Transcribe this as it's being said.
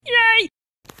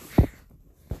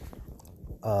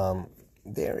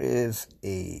There is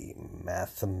a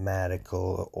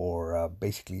mathematical or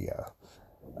basically a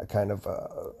kind of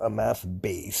a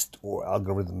math-based or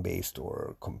algorithm-based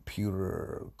or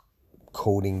computer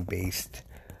coding-based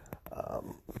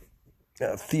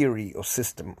theory or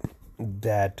system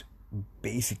that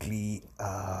basically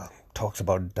talks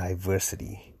about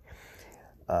diversity.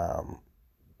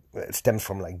 It stems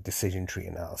from like decision tree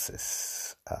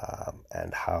analysis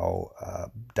and how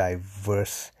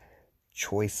diverse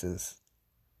choices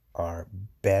are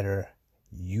better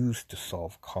used to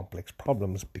solve complex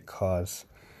problems because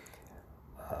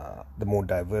the more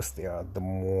diverse they are, the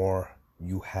more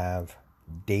you have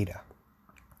data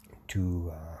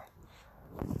to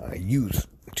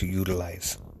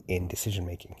utilize in decision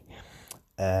making.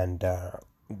 And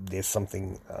there's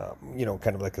something,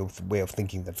 kind of like a way of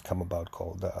thinking that's come about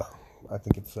called, I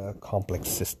think it's complex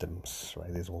systems,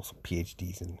 right? There's also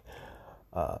PhDs in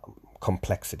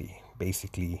complexity.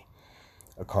 Basically,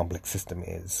 a complex system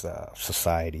is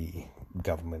society,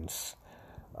 governments,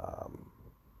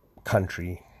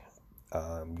 country.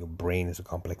 Your brain is a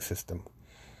complex system,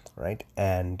 right?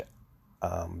 And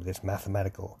there's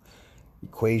mathematical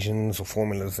equations or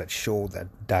formulas that show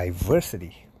that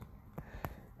diversity,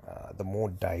 the more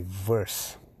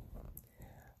diverse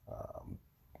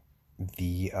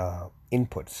the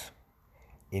inputs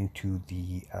into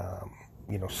the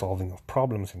solving of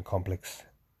problems in complex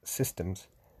systems,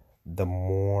 the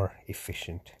more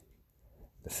efficient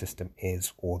the system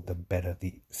is, or the better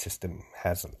the system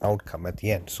has an outcome at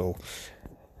the end. So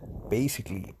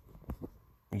basically,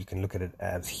 you can look at it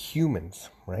as humans,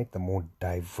 right? The more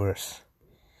diverse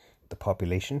the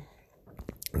population,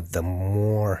 the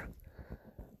more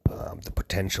the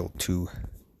potential to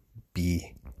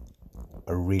be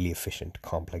a really efficient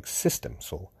complex system.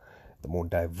 So the more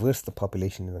diverse the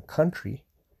population in a country,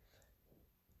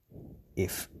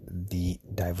 if the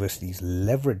diversity is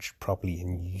leveraged properly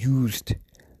and used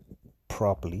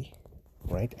properly,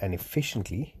 right, and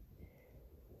efficiently,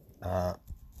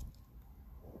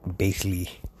 basically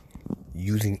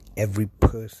using every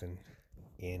person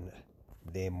in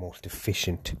their most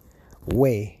efficient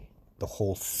way, the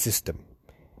whole system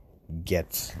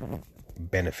gets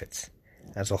benefits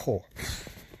as a whole.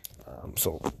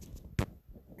 So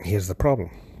here's the problem.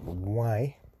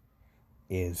 Why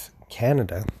is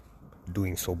Canada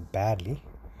doing so badly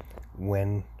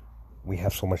when we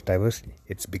have so much diversity?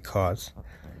 It's because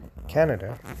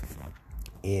Canada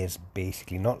is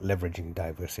basically not leveraging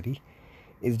diversity.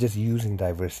 It's just using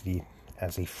diversity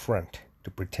as a front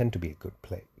to pretend to be a good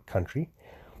country,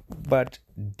 but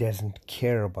doesn't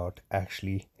care about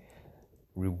actually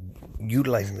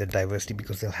utilizing the diversity,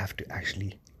 because they'll have to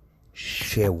actually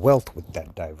share wealth with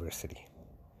that diversity,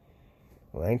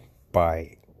 right?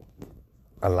 By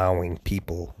allowing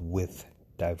people with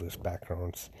diverse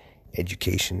backgrounds,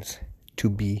 educations, to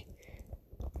be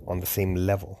on the same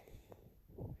level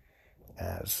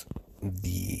as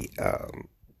the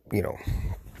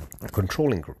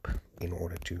controlling group, in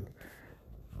order to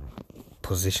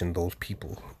position those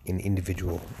people in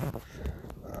individual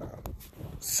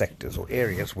sectors or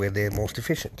areas where they're most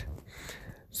efficient.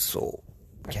 So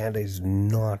Canada is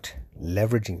not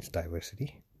leveraging its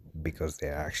diversity because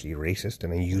they're actually racist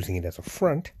and are using it as a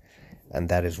front, and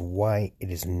that is why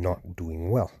it is not doing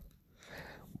well.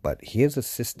 But here's a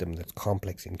system that's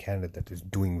complex in Canada that is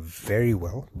doing very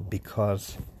well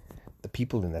because the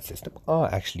people in that system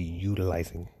are actually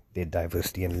utilizing their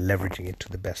diversity and leveraging it to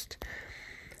the best,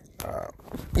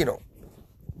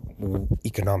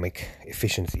 economic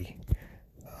efficiency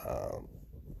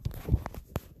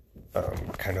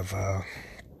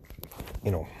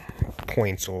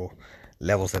points or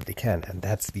levels that they can. And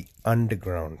that's the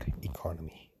underground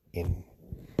economy in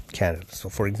Canada. So,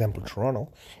 for example,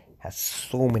 Toronto has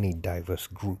so many diverse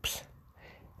groups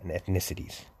and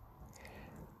ethnicities.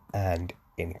 And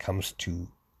when it comes to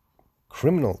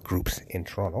criminal groups in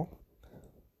Toronto,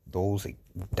 those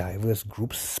diverse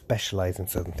groups specialize in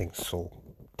certain things. So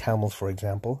Tamils, for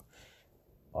example,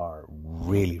 are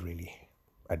really, really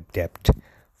adept,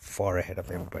 far ahead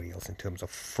of everybody else in terms of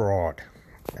fraud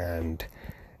and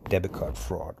debit card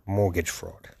fraud, mortgage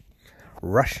fraud.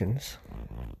 Russians,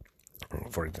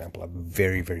 for example, are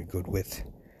very, very good with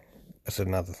a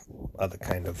certain other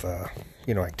kind of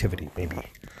activity, maybe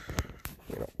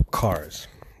cars,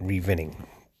 revinning,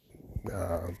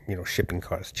 shipping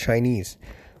cars. Chinese,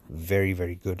 very,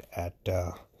 very good at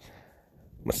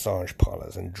massage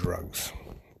parlors and drugs.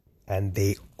 And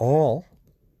they all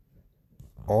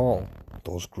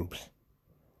those groups,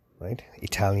 right?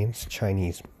 Italians,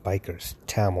 Chinese, bikers,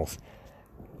 Tamils,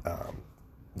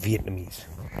 Vietnamese,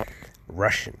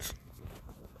 Russians,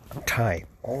 tie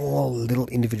all little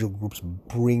individual groups,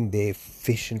 bring their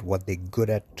efficient, what they're good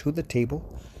at to the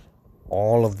table.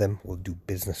 All of them will do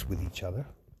business with each other,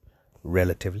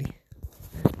 relatively.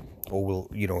 Or will,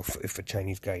 if a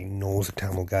Chinese guy knows a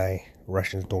Tamil guy,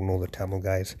 Russians don't know the Tamil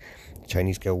guys, the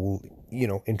Chinese guy will,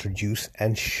 introduce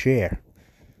and share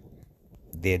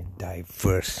their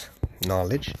diverse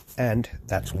knowledge. And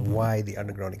that's why the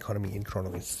underground economy in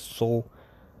Toronto is so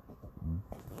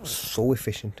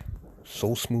efficient,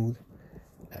 so smooth,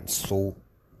 and so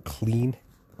clean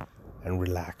and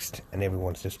relaxed, and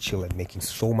everyone's just chill and making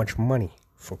so much money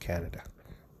for Canada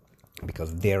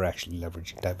because they're actually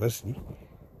leveraging diversity,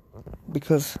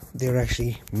 because they're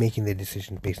actually making their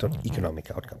decisions based on economic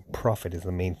outcome. Profit is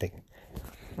the main thing,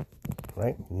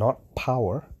 right? Not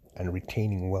power and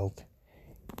retaining wealth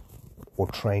or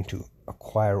trying to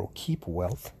acquire or keep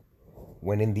wealth,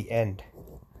 when in the end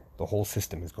the whole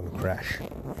system is going to crash.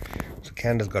 So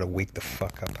Canada's got to wake the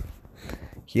fuck up.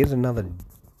 Here's another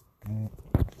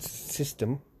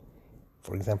system.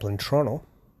 For example, in Toronto,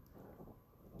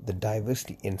 the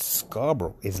diversity in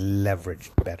Scarborough is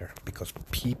leveraged better because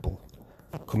people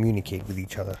communicate with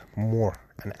each other more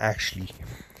and actually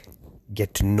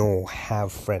get to know,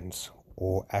 have friends,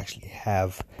 or actually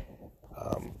have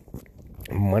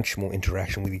much more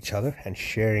interaction with each other and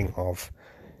sharing of,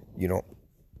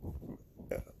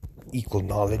 equal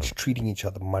knowledge, treating each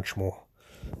other much more,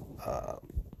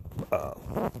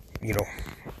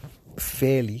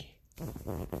 fairly,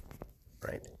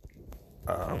 right?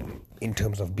 In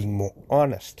terms of being more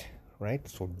honest, right?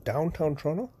 So downtown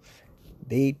Toronto,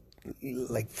 they,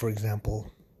 like, for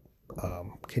example,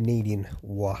 Canadian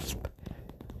WASP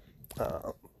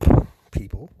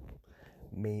people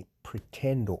may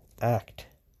pretend or act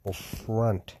or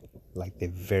front like they're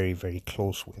very, very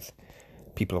close with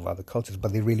people of other cultures,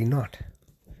 but they're really not,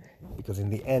 because in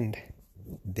the end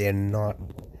they're not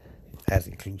as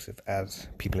inclusive as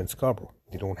people in Scarborough.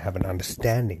 They don't have an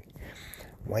understanding.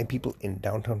 Why people in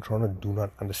downtown Toronto do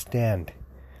not understand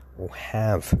or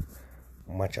have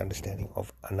much understanding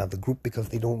of another group? Because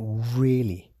they don't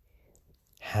really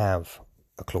have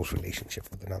a close relationship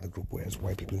with another group, whereas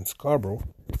white people in Scarborough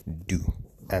do.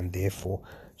 And therefore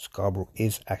Scarborough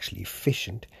is actually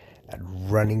efficient at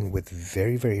running with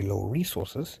very, very low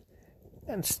resources,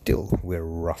 and still we're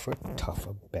rougher,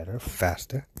 tougher, better,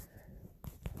 faster,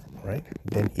 right,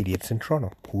 than idiots in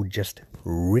Toronto who are just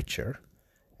richer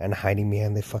and hiding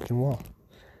behind their fucking wall.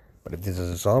 But if there's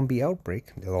a zombie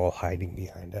outbreak, they're all hiding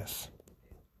behind us.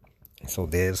 So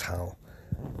there's how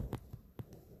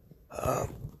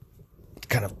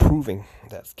kind of proving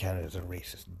that Canada's a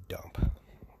racist dump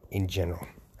in general.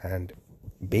 And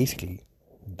basically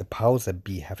the powers that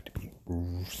be have to be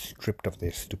stripped of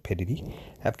their stupidity,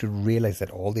 have to realize that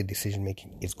all their decision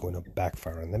making is going to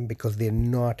backfire on them because they're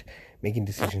not making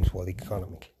decisions for the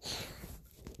economy.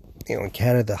 In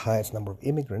Canada, the highest number of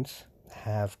immigrants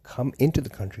have come into the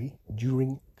country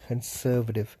during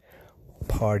Conservative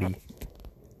Party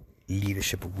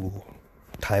leadership rule,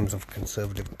 times of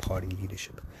Conservative Party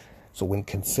leadership. So when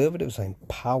Conservatives are in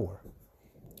power,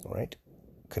 right,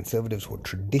 Conservatives who are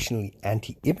traditionally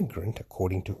anti-immigrant,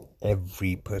 according to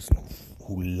every person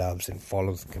who loves and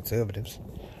follows the Conservatives,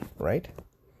 right,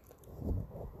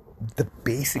 the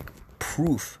basic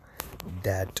proof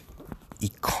that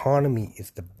economy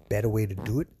is the better way to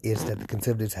do it is that the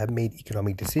Conservatives have made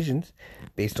economic decisions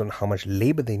based on how much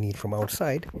labor they need from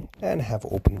outside and have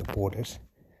opened the borders.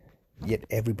 Yet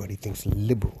everybody thinks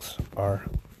liberals are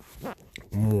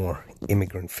more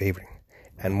immigrant favoring,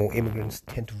 and more immigrants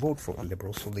tend to vote for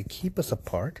liberals, so they keep us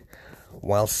apart,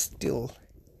 while still,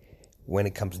 when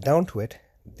it comes down to it,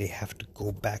 they have to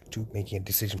go back to making a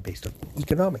decision based on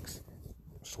economics.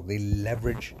 So they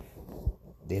leverage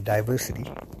their diversity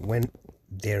when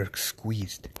they're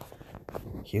squeezed.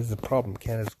 Here's the problem: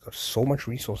 Canada's got so much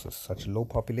resources, such low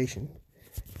population,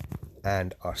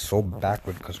 and are so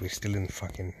backward because we're still in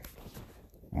fucking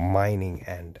mining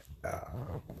and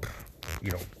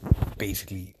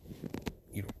basically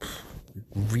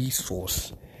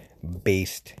resource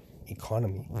based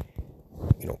economy,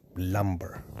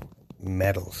 lumber,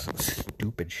 metals,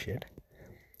 stupid shit,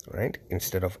 right?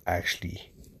 Instead of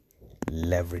actually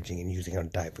leveraging and using our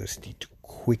diversity to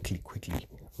quickly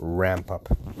ramp up.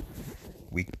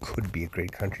 We could be a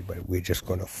great country, but we're just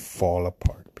going to fall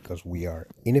apart because we are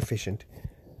inefficient,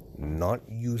 not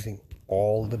using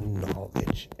all the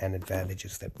knowledge and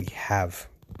advantages that we have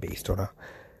based on a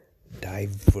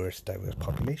diverse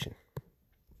population,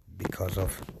 because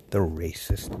of the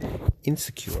racist,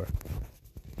 insecure,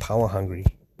 power hungry,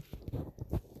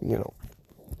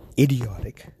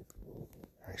 idiotic,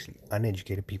 actually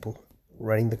uneducated people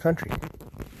running the country.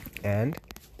 And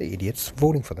the idiots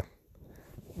voting for them,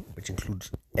 which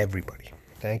includes everybody.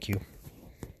 Thank you.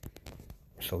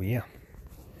 So yeah,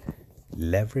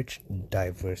 leverage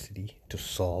diversity to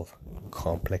solve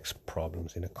complex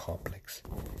problems in a complex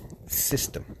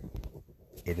system.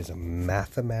 It is a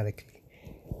mathematically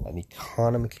and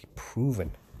economically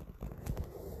proven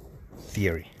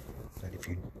theory that if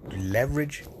you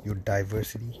leverage your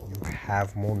diversity, you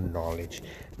have more knowledge,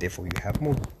 therefore you have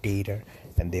more data,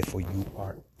 and therefore you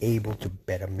are able to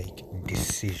better make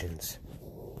decisions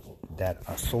that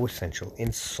are so essential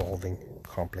in solving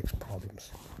complex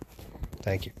problems.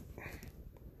 Thank you.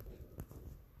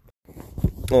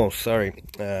 Oh, sorry.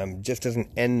 Just as an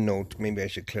end note, maybe I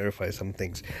should clarify some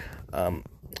things.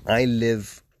 I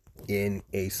live in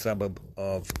a suburb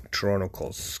of Toronto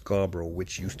called Scarborough,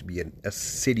 which used to be a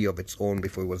city of its own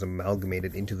before it was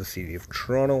amalgamated into the city of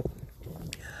Toronto.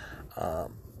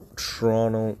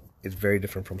 Toronto is very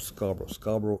different from Scarborough.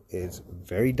 Scarborough is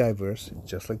very diverse,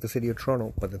 just like the city of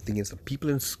Toronto. But the thing is, the people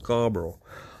in Scarborough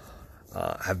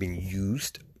have been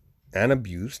used and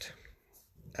abused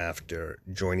after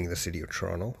joining the city of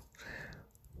Toronto.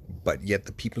 But yet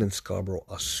the people in Scarborough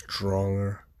are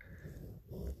stronger,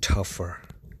 tougher,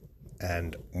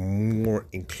 and more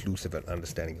inclusive and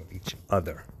understanding of each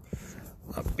other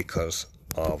because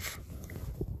of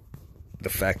the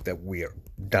fact that we are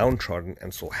downtrodden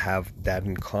and so have that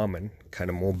in common, kind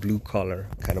of more blue collar,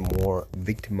 kind of more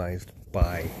victimized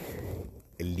by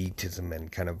elitism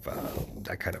and kind of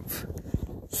that kind of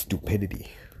stupidity,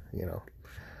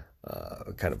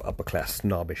 kind of upper class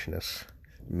snobbishness,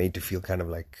 made to feel kind of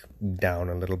like down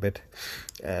a little bit,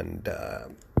 and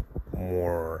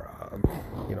more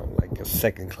like a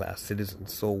second class citizen.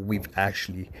 So we've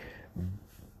actually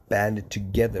banded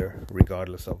together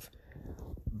regardless of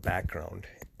background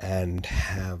and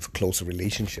have closer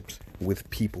relationships with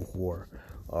people who are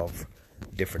of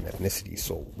different ethnicities.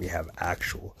 So we have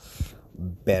actual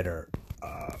better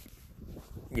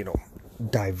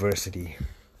diversity,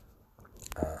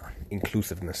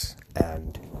 inclusiveness,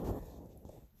 and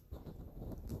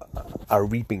are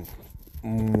reaping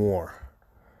more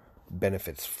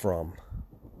benefits from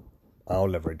our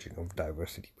leveraging of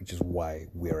diversity, which is why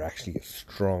we are actually a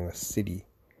stronger city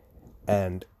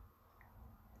and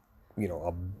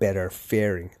are better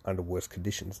faring under worse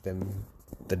conditions than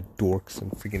the dorks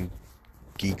and freaking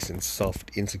geeks and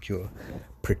soft, insecure,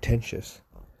 pretentious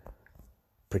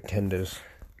pretenders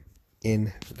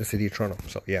in the city of Toronto.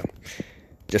 So yeah,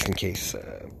 just in case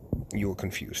you were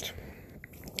confused.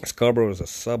 Scarborough is a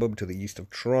suburb to the east of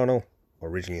Toronto,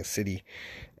 originally a city,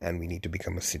 and we need to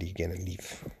become a city again and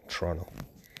leave Toronto.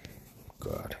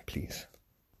 God,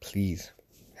 please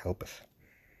help us.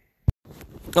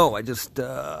 Oh, I just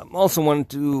also wanted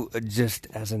to, just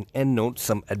as an end note,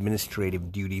 some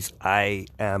administrative duties. I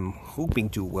am hoping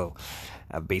to,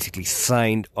 I've basically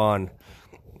signed on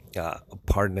a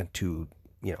partner to,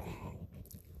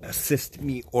 assist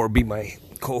me or be my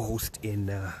co-host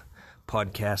in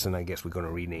podcast, and I guess we're going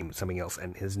to rename something else,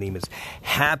 and his name is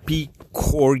Happy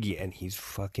Corgi, and he's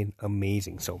fucking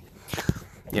amazing. So,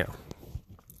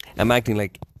 I'm acting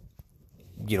like,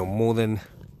 more than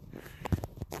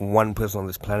one person on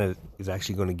this planet is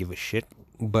actually going to give a shit,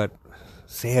 but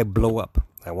say I blow up,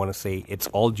 I want to say it's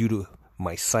all due to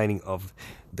my signing of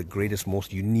the greatest,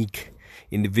 most unique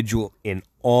individual in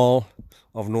all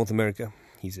of North America.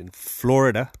 He's in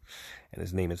Florida, and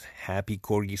his name is Happy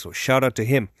Corgi, so shout out to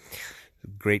him.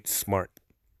 Great, smart,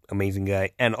 amazing guy.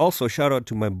 And also shout out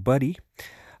to my buddy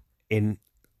in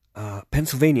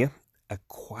Pennsylvania,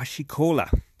 Aquashicola.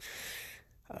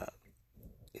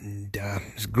 And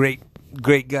he's a great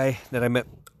guy that I met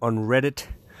on Reddit.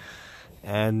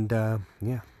 And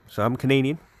so I'm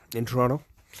Canadian in Toronto,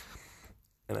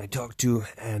 and I talked to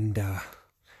and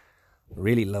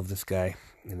really love this guy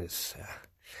and his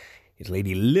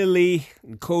lady Lily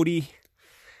and Cody.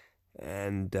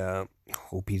 And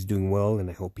hope he's doing well, and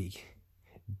I hope he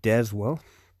does well.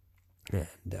 And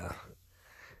I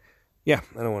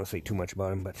don't want to say too much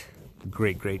about him, but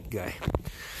great guy.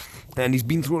 And he's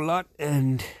been through a lot,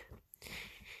 and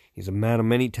he's a man of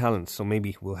many talents. So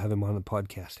maybe we'll have him on the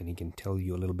podcast, and he can tell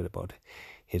you a little bit about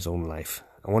his own life.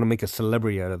 I want to make a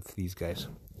celebrity out of these guys,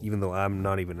 even though I'm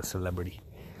not even a celebrity.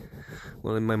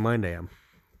 Well, in my mind, I am.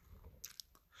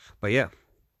 But yeah,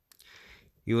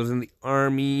 he was in the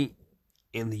army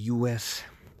in the U.S.,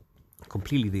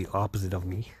 completely the opposite of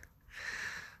me.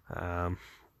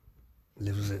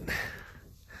 Lives in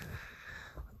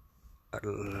a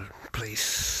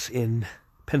place in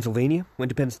Pennsylvania. Went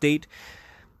to Penn State.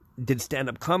 Did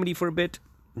stand-up comedy for a bit.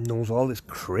 Knows all this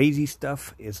crazy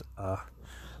stuff. Is a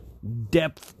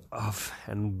depth of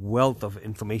and wealth of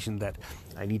information that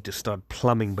I need to start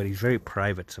plumbing, but he's very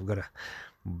private, so I've got to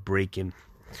break in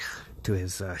to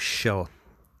his shell.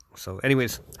 So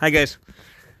anyways, hi guys,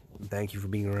 thank you for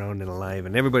being around and alive,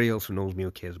 and everybody else who knows me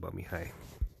or cares about me, hi,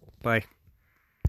 bye.